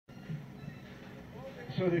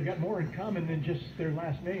So they've got more in common than just their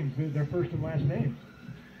last names, their first and last names.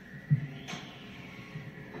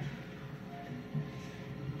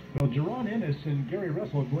 Well, Jaron Ennis and Gary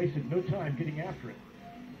Russell have wasted no time getting after it.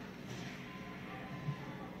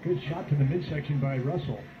 Good shot to the midsection by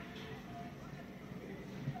Russell.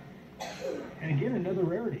 And again, another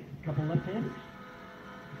rarity, a couple left-handers.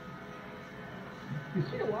 You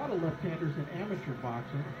see a lot of left-handers in amateur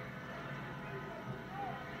boxing.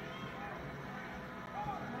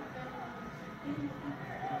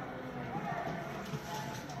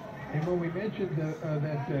 And when we mentioned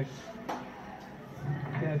that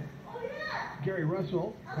Gary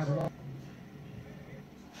Russell had a lot.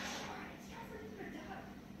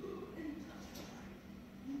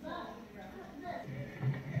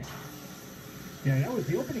 Yeah, that was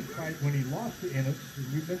the opening fight when he lost to Ennis.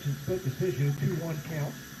 We mentioned split decision, 2-1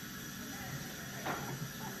 count.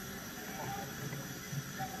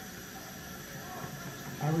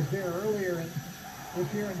 I was there earlier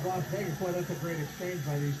this year in Las Vegas. Boy, that's a great exchange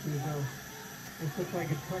by these two. So this looks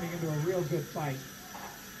like it's turning into a real good fight.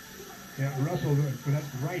 Yeah, Russell, for that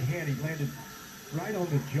right hand, he landed right on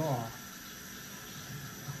the jaw.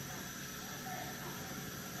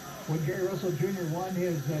 When Gary Russell Jr. won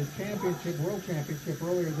his world championship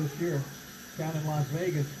earlier this year down in Las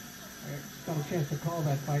Vegas, I got a chance to call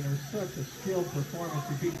that fight. It was such a skilled performance.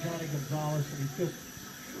 He beat Johnny Gonzalez, and he just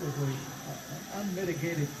was an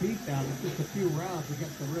unmitigated beatdown in just a few rounds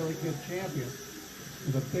against a really good champion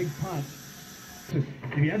with a big punch. If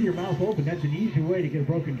you have your mouth open, that's an easy way to get a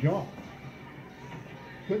broken jaw.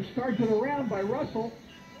 Good start to the round by Russell.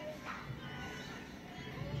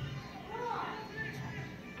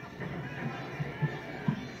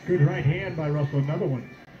 Good right hand by Russell, another one.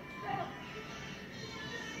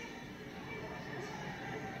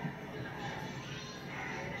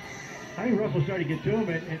 I think Russell's starting to get to him,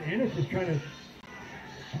 and Ennis is trying to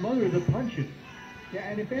smother the punches. Yeah,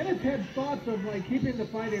 and if Ennis had thoughts of like keeping the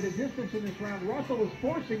fight at a distance in this round, Russell was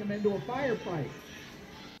forcing him into a firefight.